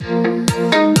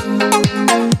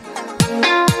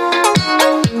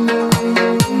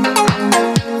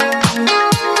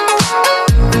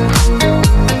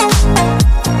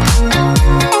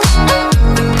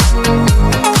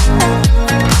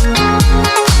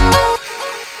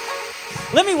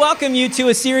welcome you to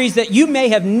a series that you may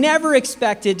have never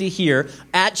expected to hear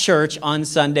at church on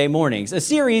Sunday mornings, a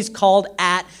series called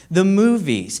At the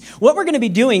Movies. What we're going to be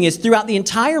doing is throughout the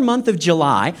entire month of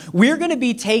July, we're going to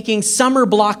be taking summer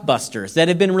blockbusters that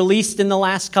have been released in the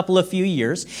last couple of few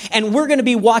years, and we're going to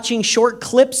be watching short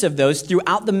clips of those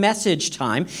throughout the message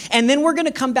time, and then we're going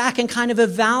to come back and kind of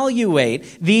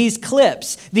evaluate these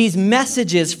clips, these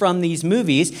messages from these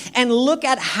movies, and look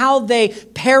at how they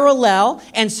parallel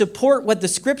and support what the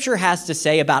Scripture has to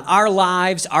say about our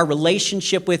lives, our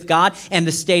relationship with God, and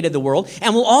the state of the world.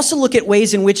 And we'll also look at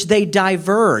ways in which they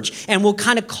diverge. And we'll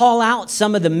kind of call out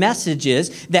some of the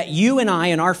messages that you and I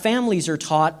and our families are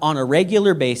taught on a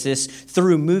regular basis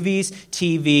through movies,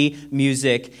 TV,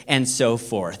 music, and so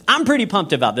forth. I'm pretty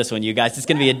pumped about this one, you guys. It's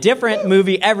going to be a different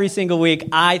movie every single week.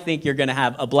 I think you're going to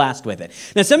have a blast with it.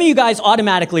 Now, some of you guys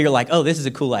automatically are like, oh, this is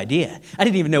a cool idea. I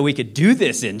didn't even know we could do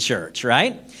this in church,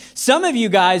 right? Some of you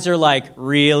guys are like,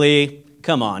 really?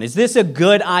 Come on, is this a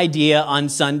good idea on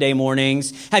Sunday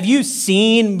mornings? Have you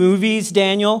seen movies,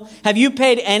 Daniel? Have you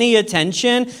paid any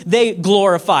attention? They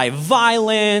glorify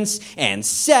violence and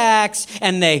sex,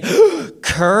 and they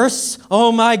curse.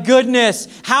 Oh my goodness,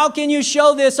 how can you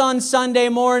show this on Sunday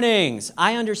mornings?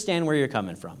 I understand where you're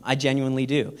coming from. I genuinely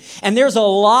do. And there's a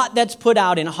lot that's put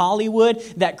out in Hollywood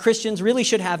that Christians really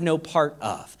should have no part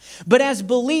of. But as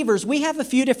believers, we have a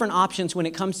few different options when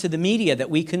it comes to the media that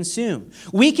we consume.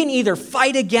 We can either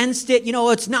fight against it,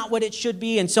 it's not what it should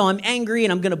be, and so I'm angry,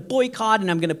 and I'm going to boycott, and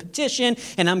I'm going to petition,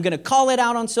 and I'm going to call it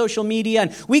out on social media,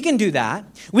 and we can do that.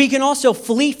 We can also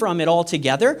flee from it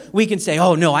altogether. We can say,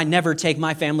 oh no, I never take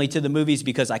my family to the movies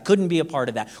because I couldn't be a part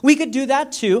of that. We could do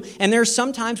that too, and there's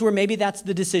some times where maybe that's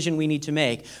the decision we need to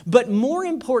make. But more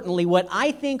importantly, what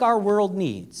I think our world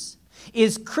needs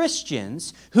is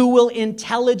Christians who will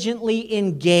intelligently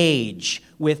engage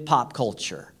with pop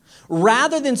culture,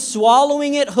 rather than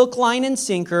swallowing it hook, line, and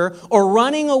sinker, or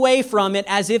running away from it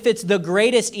as if it's the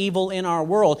greatest evil in our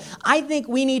world. I think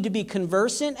we need to be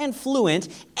conversant and fluent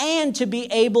and to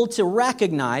be able to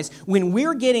recognize when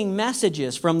we're getting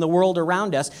messages from the world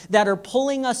around us that are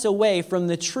pulling us away from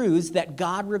the truths that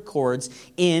God records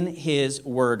in His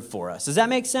Word for us. Does that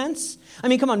make sense? I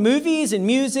mean, come on, movies and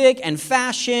music and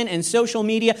fashion and social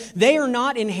media, they are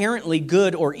not inherently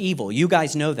good or evil. You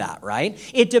guys know that, right?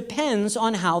 It depends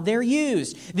on how they're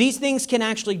used. These things can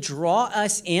actually draw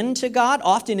us into God,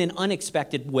 often in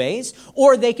unexpected ways,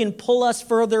 or they can pull us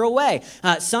further away,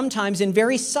 sometimes in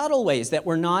very subtle ways that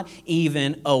we're not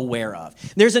even aware of.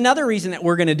 There's another reason that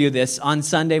we're going to do this on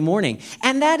Sunday morning,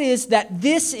 and that is that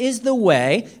this is the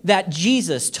way that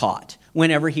Jesus taught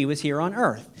whenever He was here on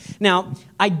earth. Now,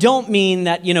 I don't mean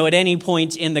that, at any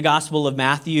point in the Gospel of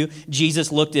Matthew,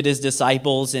 Jesus looked at His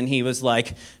disciples and He was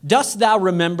like, dost thou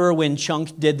remember when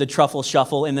Chunk did the truffle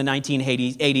shuffle in the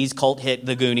 1980s cult hit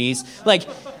The Goonies? Like,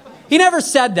 He never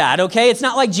said that, okay? It's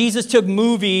not like Jesus took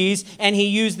movies and He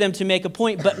used them to make a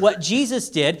point. But what Jesus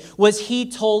did was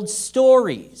He told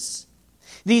stories.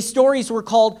 These stories were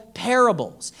called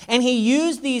parables. And He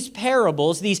used these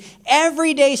parables, these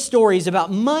everyday stories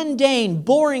about mundane,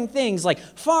 boring things like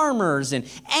farmers and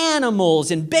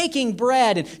animals and baking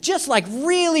bread and just like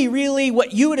really, really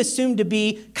what you would assume to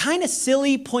be kind of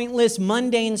silly, pointless,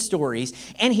 mundane stories.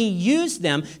 And He used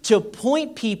them to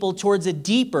point people towards a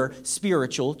deeper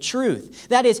spiritual truth.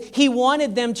 That is, He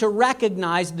wanted them to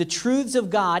recognize the truths of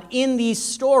God in these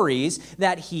stories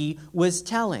that He was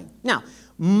telling. Now,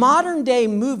 modern day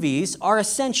movies are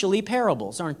essentially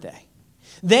parables, aren't they?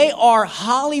 They are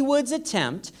Hollywood's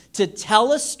attempt to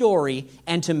tell a story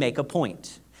and to make a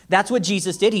point. That's what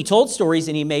Jesus did. He told stories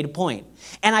and He made a point.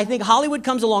 And I think Hollywood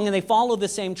comes along and they follow the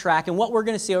same track. And what we're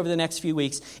going to see over the next few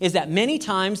weeks is that many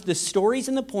times the stories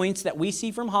and the points that we see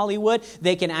from Hollywood,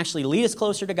 they can actually lead us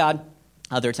closer to God.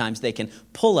 Other times they can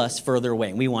pull us further away,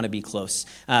 and we want to be close.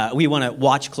 We want to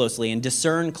watch closely and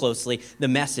discern closely the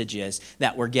messages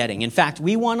that we're getting. In fact,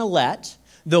 we want to let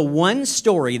the one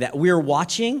story that we're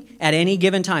watching at any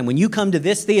given time, when you come to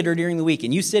this theater during the week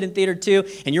and you sit in theater 2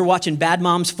 and you're watching Bad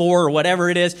Moms 4 or whatever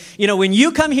it is, when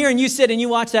you come here and you sit and you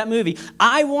watch that movie,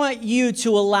 I want you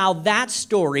to allow that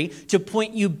story to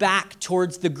point you back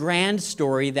towards the grand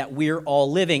story that we're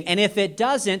all living. And if it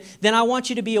doesn't, then I want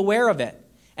you to be aware of it.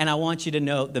 And I want you to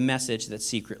know the message that's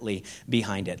secretly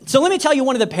behind it. So let me tell you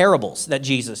one of the parables that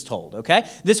Jesus told, okay?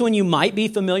 This one you might be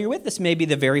familiar with. This may be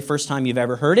the very first time you've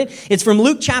ever heard it. It's from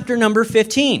Luke chapter number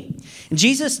 15. And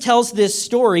Jesus tells this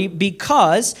story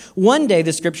because one day,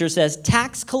 the scripture says,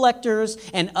 tax collectors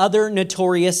and other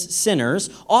notorious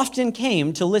sinners often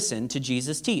came to listen to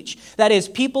Jesus teach. That is,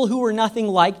 people who were nothing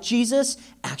like Jesus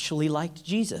actually liked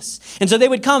Jesus. And so they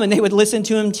would come and they would listen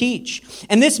to him teach.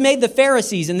 And this made the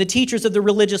Pharisees and the teachers of the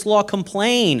religious law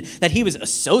complain that he was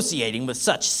associating with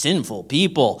such sinful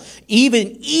people,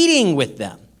 even eating with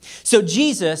them. So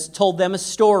Jesus told them a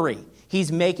story.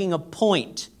 He's making a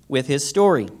point with his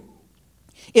story.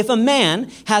 If a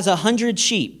man has 100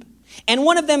 sheep, and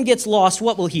one of them gets lost,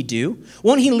 what will he do?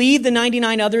 Won't he leave the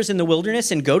 99 others in the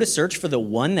wilderness and go to search for the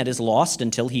one that is lost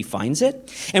until he finds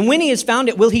it? And when he has found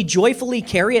it, will he joyfully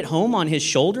carry it home on his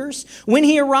shoulders? When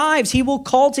he arrives, he will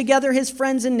call together his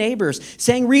friends and neighbors,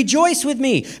 saying, "Rejoice with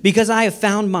me, because I have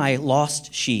found my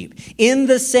lost sheep." In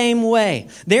the same way,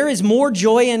 there is more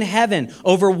joy in heaven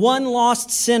over one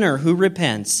lost sinner who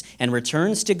repents and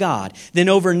returns to God than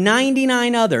over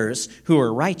 99 others who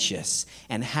are righteous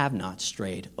and have not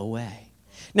strayed away.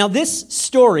 Now, this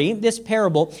story, this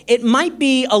parable, it might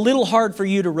be a little hard for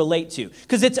you to relate to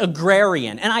because it's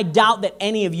agrarian. And I doubt that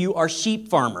any of you are sheep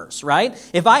farmers, right?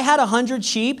 If I had 100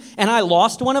 sheep and I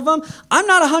lost one of them, I'm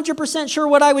not 100% sure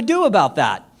what I would do about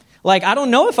that. Like, I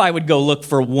don't know if I would go look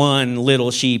for one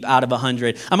little sheep out of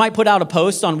 100. I might put out a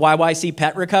post on YYC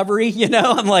Pet Recovery,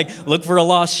 I'm like, look for a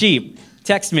lost sheep.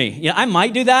 Text me. I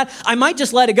might do that. I might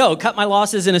just let it go, cut my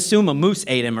losses and assume a moose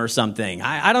ate him or something.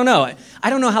 I don't know. I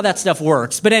don't know how that stuff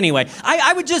works. But anyway,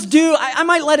 I would just I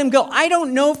might let him go. I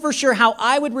don't know for sure how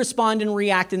I would respond and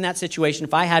react in that situation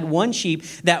if I had one sheep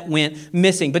that went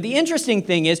missing. But the interesting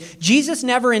thing is, Jesus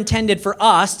never intended for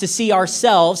us to see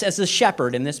ourselves as the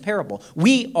shepherd in this parable.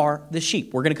 We are the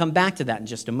sheep. We're going to come back to that in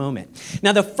just a moment.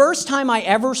 Now, the first time I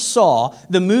ever saw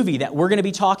the movie that we're going to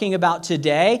be talking about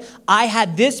today, I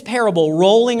had this parable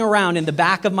rolling around in the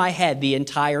back of my head the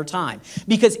entire time,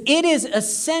 because it is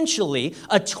essentially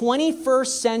a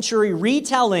 21st century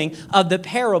retelling of the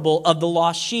parable of the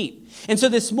lost sheep. And so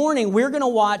this morning we're going to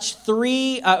watch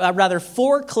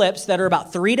four clips that are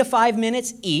about 3 to 5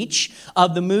 minutes each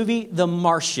of the movie The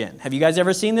Martian. Have you guys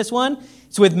ever seen this one?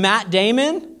 It's with Matt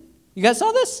Damon. You guys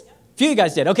saw this? A few of you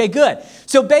guys did. Okay, good.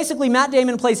 So basically, Matt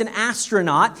Damon plays an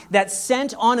astronaut that's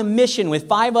sent on a mission with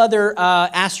 5 other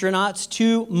astronauts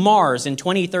to Mars in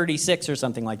 2036 or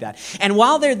something like that. And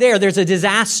while they're there, there's a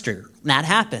disaster that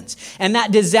happens. And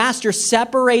that disaster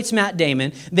separates Matt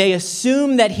Damon. They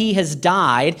assume that he has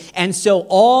died, and so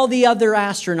all the other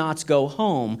astronauts go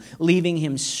home, leaving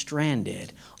him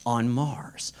stranded on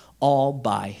Mars, all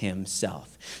by himself.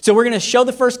 So we're going to show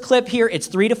the first clip here. It's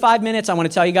 3 to 5 minutes. I want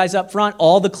to tell you guys up front,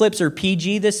 all the clips are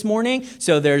PG this morning,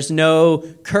 so there's no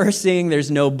cursing,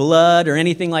 there's no blood or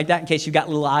anything like that in case you've got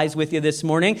little eyes with you this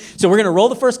morning. So we're going to roll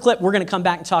the first clip. We're going to come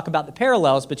back and talk about the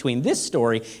parallels between this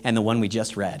story and the one we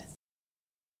just read.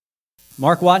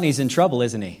 Mark Watney's in trouble,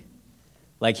 isn't he?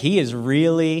 Like, he is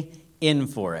really in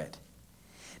for it.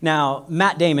 Now,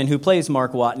 Matt Damon, who plays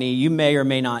Mark Watney, you may or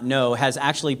may not know, has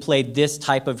actually played this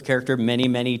type of character many,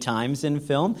 many times in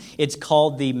film. It's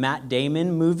called the Matt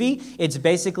Damon movie. It's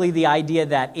basically the idea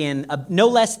that in no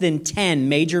less than 10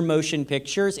 major motion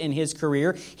pictures in his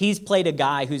career, he's played a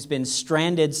guy who's been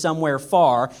stranded somewhere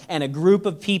far, and a group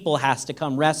of people has to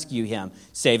come rescue him.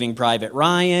 Saving Private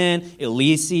Ryan,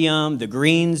 Elysium, The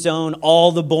Green Zone,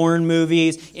 all the Bourne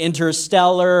movies,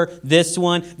 Interstellar, this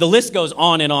one. The list goes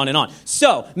on and on and on.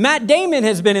 So, Matt Damon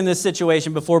has been in this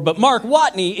situation before, but Mark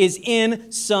Watney is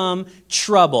in some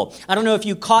trouble. I don't know if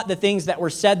you caught the things that were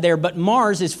said there, but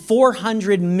Mars is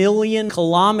 400 million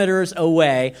kilometers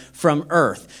away from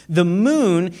Earth. The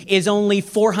moon is only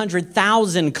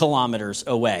 400,000 kilometers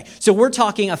away. So we're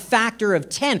talking a factor of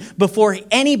 10 before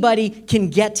anybody can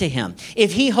get to him.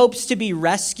 If he hopes to be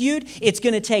rescued, it's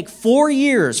going to take 4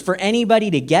 years for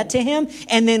anybody to get to him,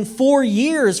 and then 4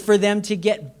 years for them to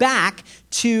get back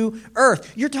to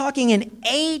Earth. You're talking an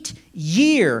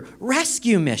 8-year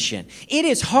rescue mission. It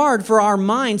is hard for our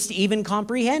minds to even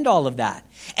comprehend all of that.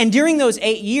 And during those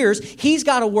 8 years, he's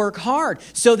got to work hard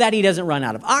so that he doesn't run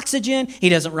out of oxygen, he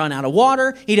doesn't run out of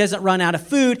water, he doesn't run out of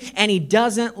food, and he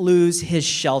doesn't lose his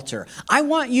shelter. I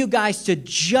want you guys to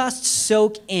just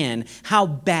soak in how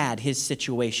bad his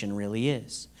situation really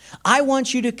is. I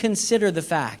want you to consider the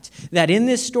fact that in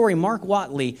this story, Mark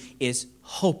Watney is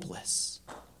hopeless.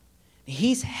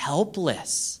 He's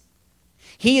helpless.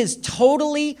 He is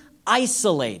totally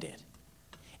isolated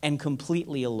and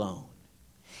completely alone.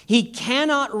 He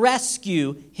cannot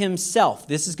rescue himself.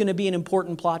 This is going to be an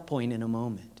important plot point in a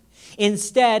moment.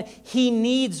 Instead, he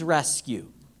needs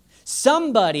rescue.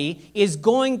 Somebody is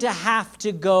going to have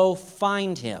to go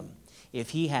find him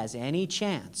if he has any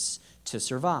chance to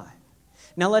survive.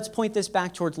 Now let's point this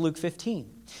back towards Luke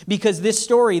 15. Because this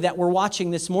story that we're watching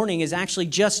this morning is actually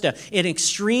just an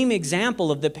extreme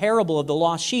example of the parable of the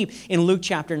lost sheep in Luke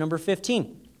chapter number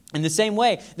 15. In the same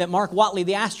way that Mark Watley,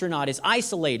 the astronaut, is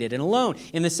isolated and alone,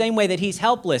 in the same way that he's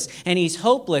helpless and he's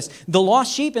hopeless, the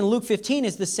lost sheep in Luke 15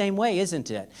 is the same way, isn't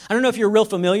it? I don't know if you're real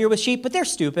familiar with sheep, but they're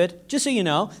stupid, just so you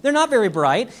know. They're not very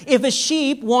bright. If a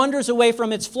sheep wanders away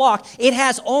from its flock, it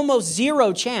has almost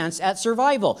zero chance at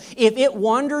survival. If it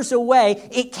wanders away,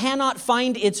 it cannot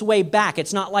find its way back.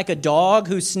 It's not like a dog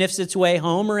who sniffs its way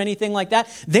home or anything like that.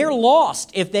 They're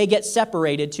lost if they get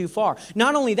separated too far.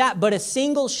 Not only that, but a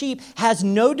single sheep has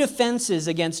no defenses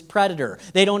against predator.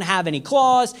 They don't have any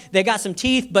claws. They got some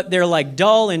teeth, but they're like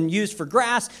dull and used for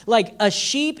grass. Like a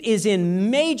sheep is in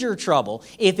major trouble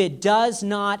if it does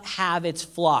not have its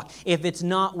flock, if it's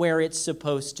not where it's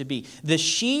supposed to be. The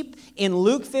sheep in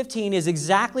Luke 15 is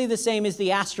exactly the same as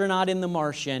the astronaut in The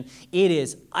Martian. It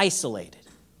is isolated.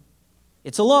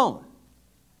 It's alone.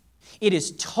 It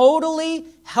is totally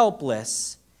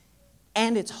helpless,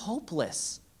 and it's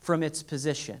hopeless from its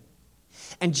position.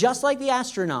 And just like the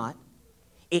astronaut,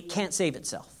 it can't save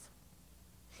itself.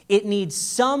 It needs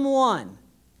someone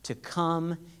to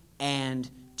come and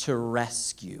to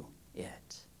rescue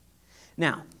it.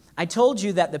 Now, I told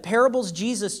you that the parables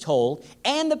Jesus told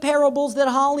and the parables that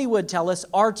Hollywood tell us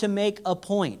are to make a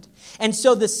point. And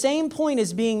so the same point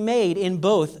is being made in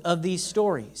both of these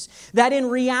stories. That in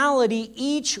reality,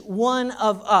 each one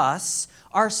of us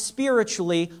are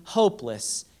spiritually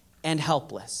hopeless and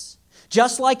helpless.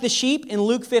 Just like the sheep in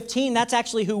Luke 15, that's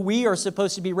actually who we are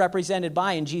supposed to be represented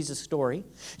by in Jesus' story.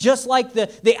 Just like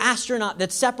the astronaut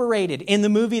that's separated in the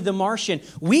movie The Martian,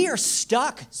 we are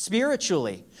stuck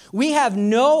spiritually. We have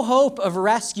no hope of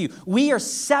rescue. We are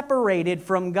separated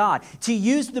from God. To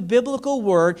use the biblical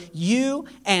word, you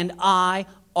and I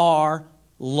are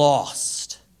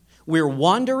lost. We're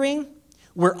wandering,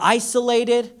 we're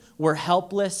isolated, we're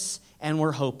helpless, and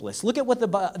we're hopeless. Look at what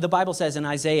the Bible says in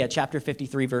Isaiah chapter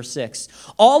 53, verse 6.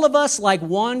 All of us, like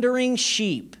wandering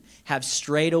sheep, have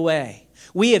strayed away.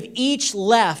 We have each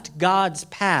left God's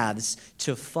paths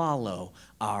to follow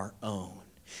our own.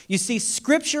 You see,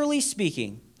 scripturally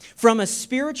speaking, from a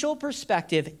spiritual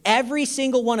perspective, every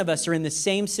single one of us are in the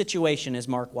same situation as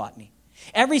Mark Watney.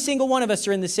 Every single one of us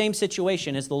are in the same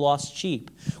situation as the lost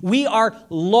sheep. We are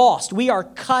lost. We are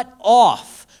cut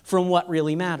off from what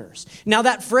really matters. Now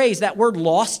that phrase, that word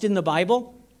lost in the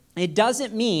Bible, it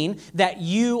doesn't mean that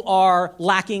you are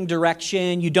lacking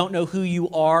direction, you don't know who you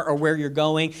are or where you're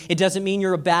going. It doesn't mean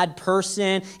you're a bad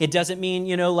person. It doesn't mean,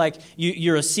 like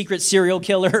you're a secret serial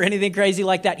killer or anything crazy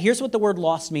like that. Here's what the word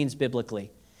lost means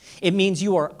biblically. It means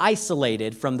you are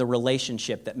isolated from the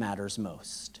relationship that matters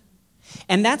most.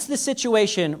 And that's the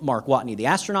situation Mark Watney, the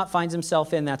astronaut, finds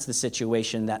himself in. That's the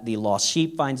situation that the lost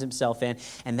sheep finds himself in.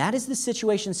 And that is the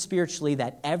situation spiritually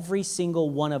that every single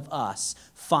one of us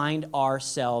find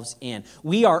ourselves in.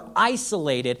 We are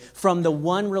isolated from the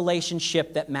one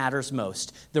relationship that matters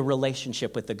most, the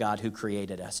relationship with the God who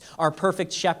created us. Our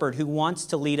perfect shepherd who wants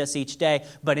to lead us each day,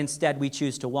 but instead we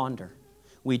choose to wander.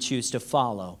 We choose to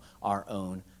follow our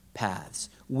own paths.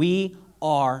 We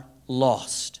are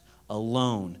lost,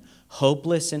 alone,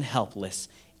 hopeless and helpless,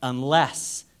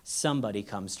 unless somebody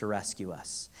comes to rescue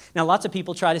us. Now, lots of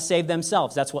people try to save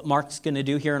themselves. That's what Mark's going to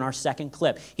do here in our second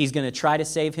clip. He's going to try to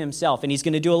save himself, and he's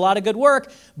going to do a lot of good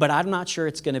work, but I'm not sure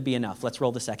it's going to be enough. Let's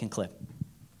roll the second clip.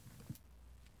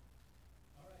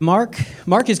 Mark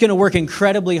is going to work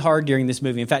incredibly hard during this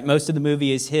movie. In fact, most of the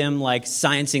movie is him like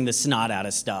sciencing the snot out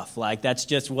of stuff. Like that's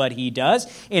just what he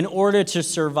does in order to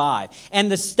survive.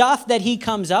 And the stuff that he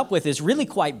comes up with is really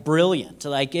quite brilliant.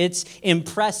 Like it's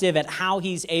impressive at how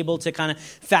he's able to kind of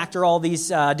factor all these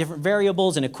different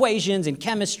variables and equations and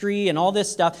chemistry and all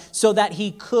this stuff so that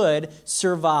he could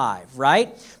survive,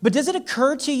 right? But does it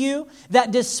occur to you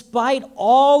that despite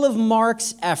all of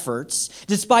Mark's efforts,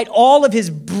 despite all of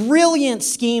his brilliant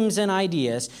schemes and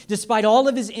ideas, despite all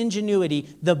of his ingenuity,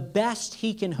 the best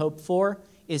he can hope for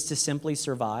is to simply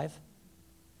survive?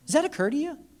 Does that occur to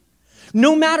you?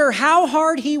 No matter how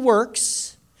hard he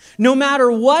works, no matter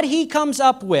what he comes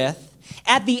up with,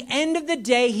 at the end of the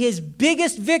day, his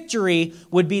biggest victory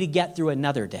would be to get through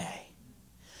another day.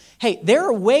 Hey, there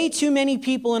are way too many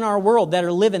people in our world that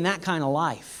are living that kind of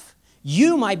life.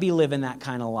 You might be living that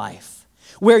kind of life,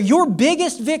 where your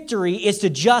biggest victory is to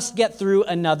just get through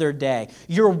another day.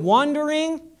 You're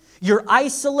wandering, you're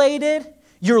isolated,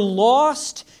 you're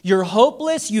lost, you're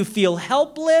hopeless, you feel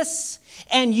helpless,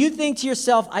 and you think to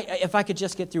yourself, if I could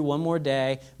just get through one more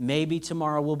day, maybe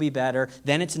tomorrow will be better.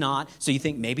 Then it's not. So you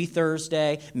think maybe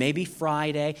Thursday, maybe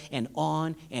Friday, and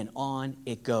on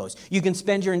it goes. You can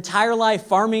spend your entire life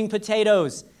farming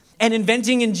potatoes and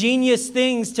inventing ingenious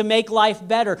things to make life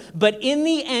better. But in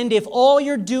the end, if all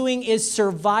you're doing is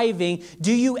surviving,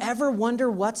 do you ever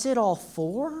wonder what's it all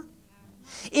for?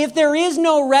 If there is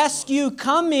no rescue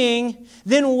coming,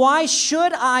 then why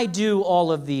should I do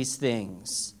all of these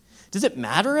things? Does it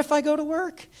matter if I go to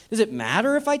work? Does it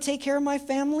matter if I take care of my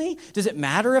family? Does it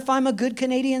matter if I'm a good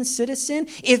Canadian citizen?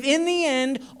 If in the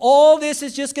end, all this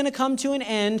is just going to come to an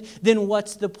end, then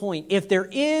what's the point? If there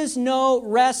is no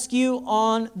rescue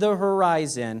on the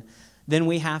horizon, then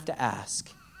we have to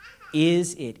ask,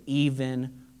 is it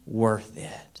even worth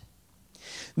it?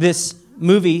 This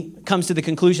movie comes to the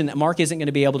conclusion that Mark isn't going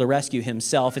to be able to rescue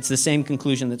himself. It's the same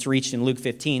conclusion that's reached in Luke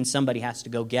 15. Somebody has to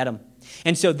go get him.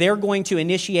 And so they're going to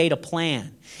initiate a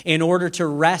plan in order to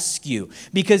rescue.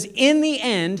 Because in the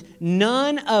end,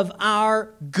 none of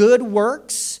our good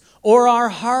works or our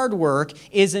hard work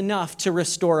is enough to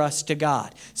restore us to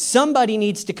God. Somebody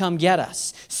needs to come get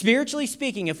us. Spiritually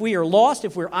speaking, if we are lost,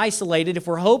 if we're isolated, if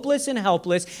we're hopeless and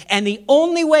helpless, and the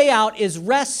only way out is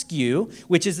rescue,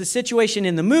 which is the situation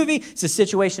in the movie, it's the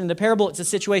situation in the parable, it's the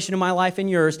situation in my life and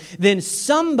yours, then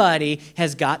somebody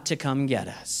has got to come get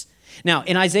us. Now,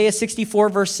 in Isaiah 64,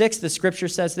 verse 6, the scripture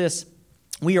says this: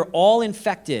 we are all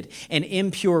infected and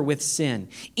impure with sin.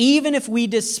 Even if we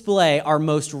display our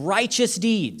most righteous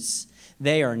deeds,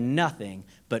 they are nothing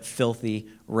but filthy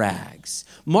rags.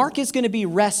 Mark is going to be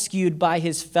rescued by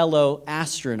his fellow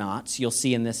astronauts, you'll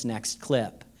see in this next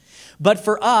clip. But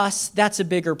for us, that's a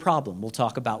bigger problem. We'll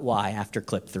talk about why after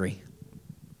clip 3.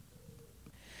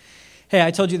 Hey,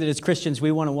 I told you that as Christians,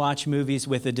 we want to watch movies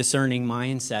with a discerning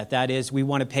mindset. That is, we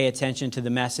want to pay attention to the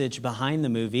message behind the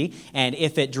movie. And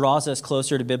if it draws us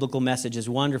closer to biblical messages,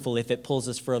 wonderful. If it pulls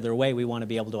us further away, we want to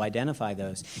be able to identify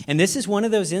those. And this is one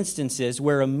of those instances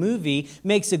where a movie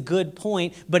makes a good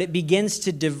point, but it begins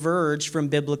to diverge from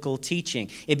biblical teaching.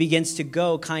 It begins to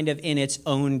go kind of in its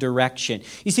own direction.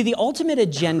 You see, the ultimate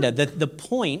agenda, the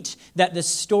point that the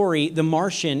story, The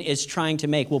Martian, is trying to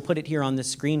make, we'll put it here on the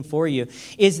screen for you,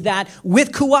 is that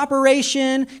with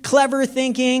cooperation, clever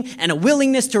thinking, and a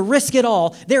willingness to risk it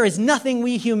all, there is nothing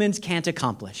we humans can't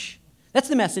accomplish. That's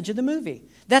the message of the movie.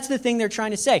 That's the thing they're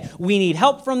trying to say. We need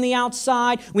help from the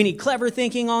outside. We need clever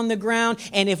thinking on the ground.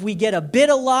 And if we get a bit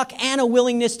of luck and a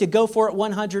willingness to go for it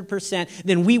 100%,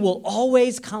 then we will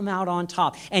always come out on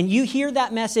top. And you hear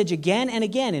that message again and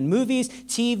again in movies,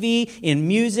 TV, in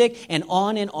music, and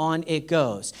on it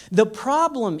goes. The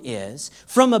problem is,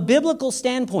 from a biblical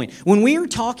standpoint, when we are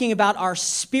talking about our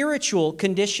spiritual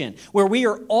condition, where we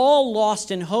are all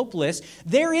lost and hopeless,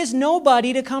 there is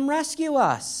nobody to come rescue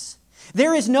us.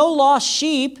 There is no lost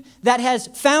sheep that has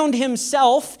found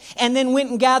himself and then went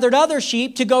and gathered other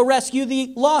sheep to go rescue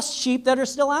the lost sheep that are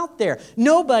still out there.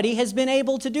 Nobody has been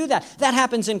able to do that. That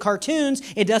happens in cartoons.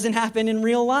 It doesn't happen in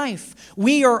real life.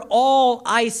 We are all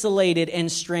isolated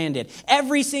and stranded.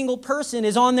 Every single person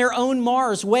is on their own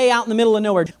Mars, way out in the middle of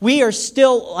nowhere. We are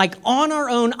still like on our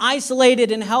own,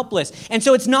 isolated and helpless. And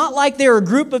so it's not like there are a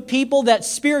group of people that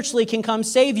spiritually can come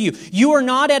save you. You are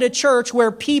not at a church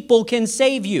where people can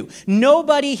save you.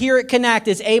 Nobody here at Connect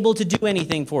is able to do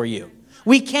anything for you.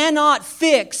 We cannot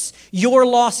fix your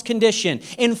lost condition.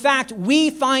 In fact, we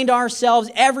find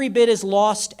ourselves every bit as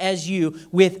lost as you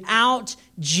without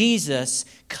Jesus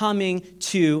coming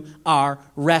to our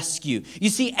rescue. You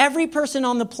see, every person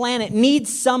on the planet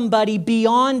needs somebody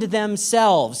beyond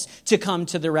themselves to come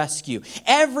to the rescue.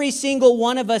 Every single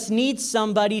one of us needs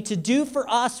somebody to do for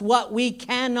us what we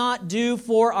cannot do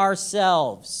for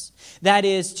ourselves. That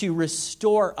is, to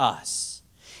restore us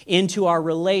into our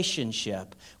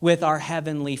relationship with our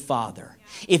Heavenly Father.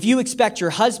 If you expect your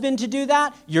husband to do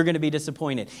that, you're going to be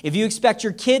disappointed. If you expect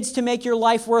your kids to make your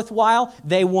life worthwhile,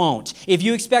 they won't. If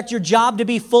you expect your job to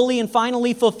be fully and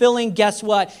finally fulfilling, guess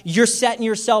what? You're setting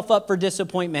yourself up for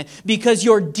disappointment, because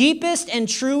your deepest and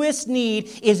truest need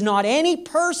is not any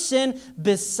person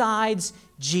besides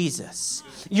Jesus.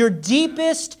 Your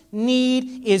deepest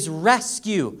need is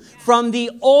rescue from the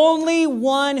only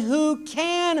one who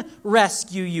can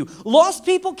rescue you. Lost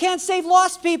people can't save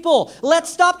lost people. Let's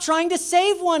stop trying to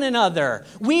save one another.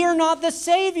 We are not the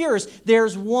saviors.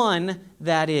 There's one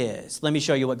that is. Let me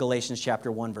show you what Galatians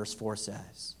chapter 1 verse 4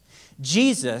 says.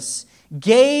 Jesus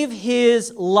gave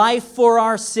his life for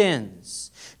our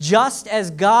sins, just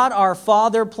as God our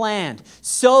Father planned,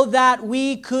 so that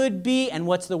we could be, and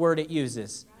what's the word it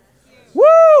uses?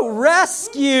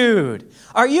 Rescued.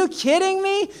 Are you kidding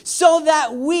me? So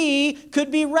that we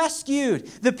could be rescued.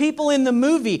 The people in the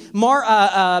movie,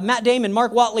 Matt Damon,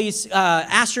 Mark Watley's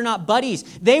astronaut buddies,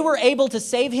 they were able to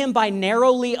save him by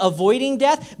narrowly avoiding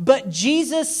death, but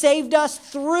Jesus saved us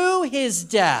through his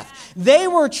death. They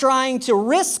were trying to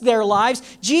risk their lives.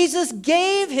 Jesus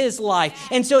gave his life,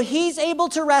 and so he's able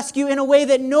to rescue in a way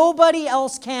that nobody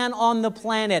else can on the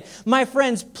planet. My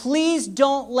friends, please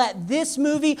don't let this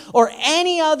movie or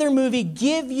any other movie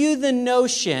give you the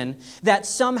notion that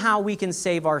somehow we can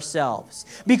save ourselves.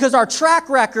 Because our track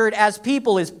record as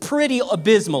people is pretty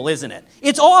abysmal, isn't it?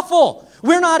 It's awful.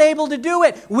 We're not able to do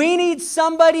it. We need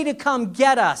somebody to come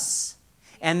get us.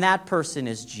 And that person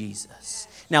is Jesus.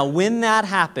 Now, when that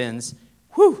happens,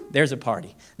 there's a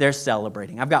party. They're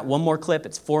celebrating. I've got one more clip.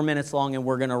 It's 4 minutes long, and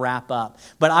we're going to wrap up.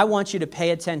 But I want you to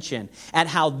pay attention at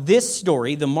how this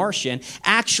story, The Martian,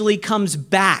 actually comes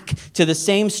back to the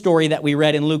same story that we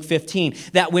read in Luke 15.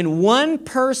 That when one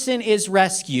person is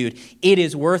rescued, it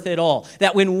is worth it all.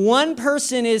 That when one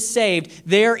person is saved,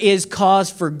 there is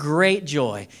cause for great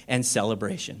joy and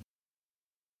celebration.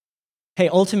 Hey,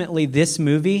 ultimately, this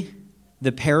movie,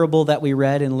 the parable that we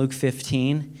read in Luke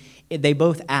 15, they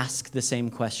both ask the same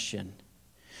question.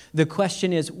 The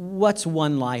question is, what's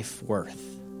one life worth?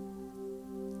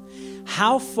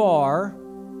 How far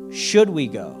should we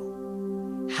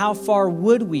go? How far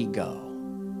would we go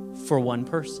for one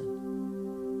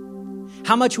person?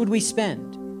 How much would we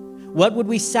spend? What would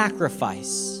we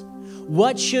sacrifice?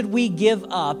 What should we give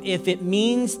up if it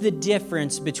means the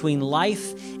difference between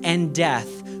life and death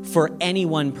for any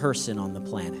one person on the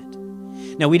planet?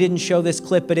 Now, we didn't show this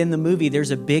clip, but in the movie,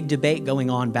 there's a big debate going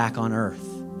on back on Earth.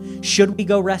 Should we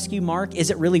go rescue Mark?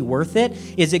 Is it really worth it?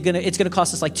 It's going to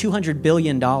cost us like $200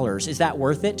 billion. Is that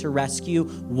worth it to rescue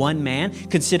one man,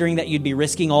 considering that you'd be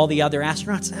risking all the other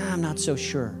astronauts? I'm not so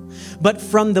sure. But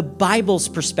from the Bible's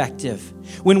perspective,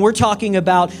 when we're talking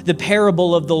about the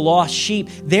parable of the lost sheep,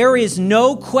 there is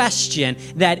no question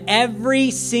that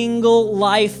every single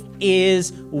life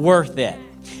is worth it.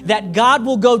 That God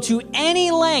will go to any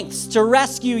lengths to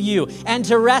rescue you and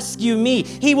to rescue me.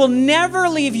 He will never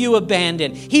leave you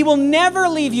abandoned. He will never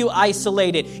leave you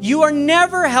isolated. You are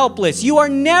never helpless. You are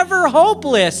never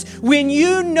hopeless when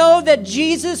you know that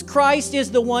Jesus Christ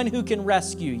is the one who can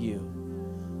rescue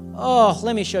you. Oh,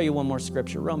 let me show you one more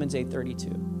scripture, Romans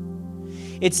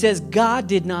 8:32. It says, God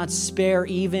did not spare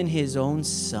even his own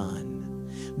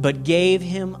son, but gave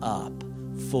him up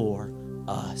for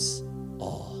us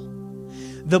all.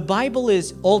 The Bible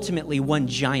is ultimately one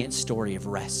giant story of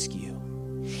rescue.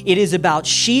 It is about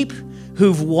sheep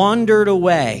who've wandered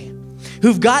away,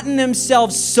 who've gotten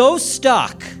themselves so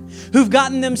stuck, who've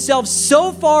gotten themselves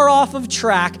so far off of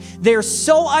track, they're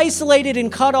so isolated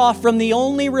and cut off from the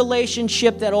only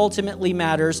relationship that ultimately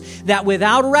matters, that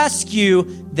without rescue,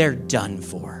 they're done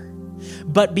for.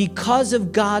 But because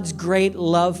of God's great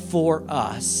love for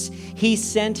us, he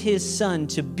sent his son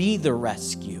to be the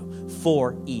rescue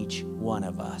for each one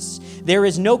of us. There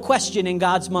is no question in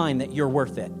God's mind that you're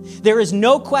worth it. There is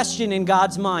no question in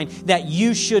God's mind that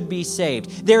you should be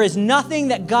saved. There is nothing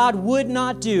that God would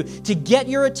not do to get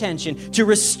your attention, to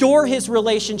restore his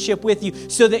relationship with you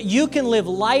so that you can live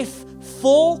life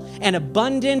full and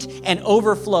abundant and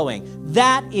overflowing.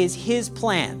 That is his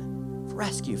plan for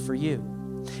rescue for you.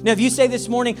 Now, if you say this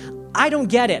morning, I don't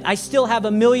get it. I still have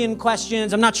a million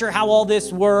questions. I'm not sure how all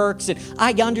this works. And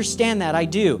I understand that. I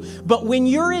do. But when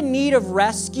you're in need of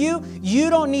rescue, you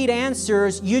don't need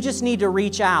answers. You just need to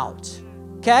reach out.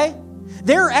 Okay?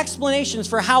 There are explanations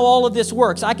for how all of this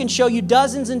works. I can show you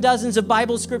dozens and dozens of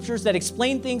Bible scriptures that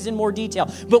explain things in more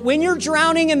detail. But when you're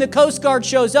drowning and the Coast Guard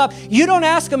shows up, you don't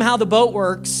ask them how the boat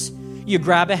works. You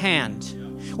grab a hand.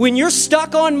 When you're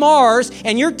stuck on Mars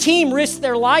and your team risks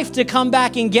their life to come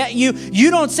back and get you,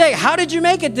 you don't say, how did you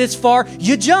make it this far?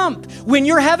 You jump. When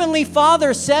your Heavenly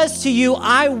Father says to you,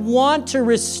 I want to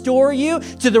restore you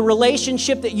to the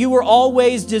relationship that you were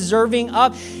always deserving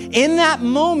of, in that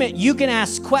moment, you can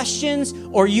ask questions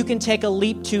or you can take a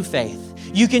leap to faith.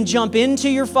 You can jump into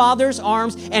your Father's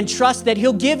arms and trust that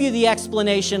he'll give you the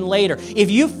explanation later. If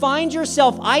you find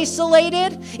yourself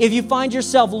isolated, if you find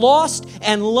yourself lost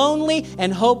and lonely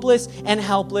and hopeless and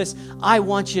helpless, I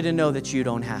want you to know that you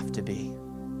don't have to be.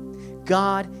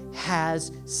 God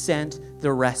has sent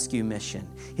the rescue mission.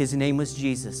 His name was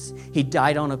Jesus. He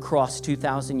died on a cross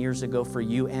 2,000 years ago for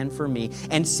you and for me.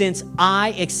 And since I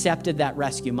accepted that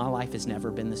rescue, my life has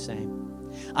never been the same.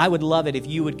 I would love it if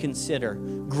you would consider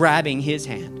grabbing his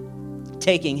hand,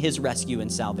 taking his rescue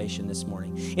and salvation this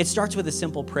morning. It starts with a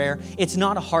simple prayer. It's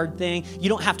not a hard thing. You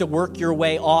don't have to work your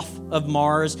way off of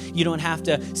Mars. You don't have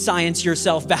to science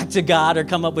yourself back to God or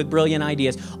come up with brilliant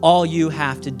ideas. All you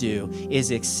have to do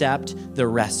is accept the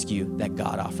rescue that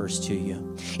God offers to you.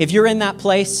 If you're in that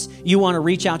place, you want to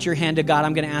reach out your hand to God,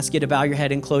 I'm going to ask you to bow your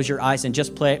head and close your eyes and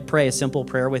just pray a simple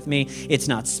prayer with me. It's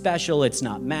not special. It's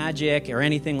not magic or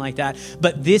anything like that.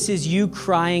 But this is you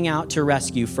crying out to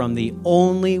rescue from the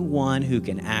only one who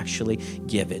can actually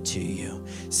give it to you.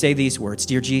 Say these words,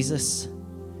 Dear Jesus,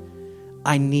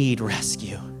 I need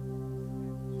rescue.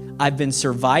 I've been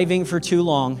surviving for too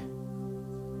long.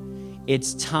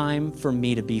 It's time for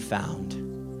me to be found.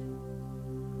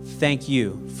 Thank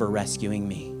you for rescuing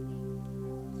me.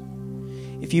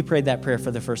 If you prayed that prayer for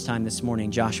the first time this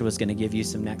morning, Joshua's going to give you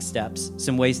some next steps,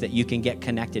 some ways that you can get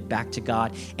connected back to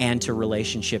God and to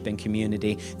relationship and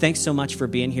community. Thanks so much for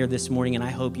being here this morning, and I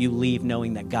hope you leave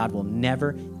knowing that God will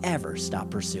never, ever stop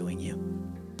pursuing you.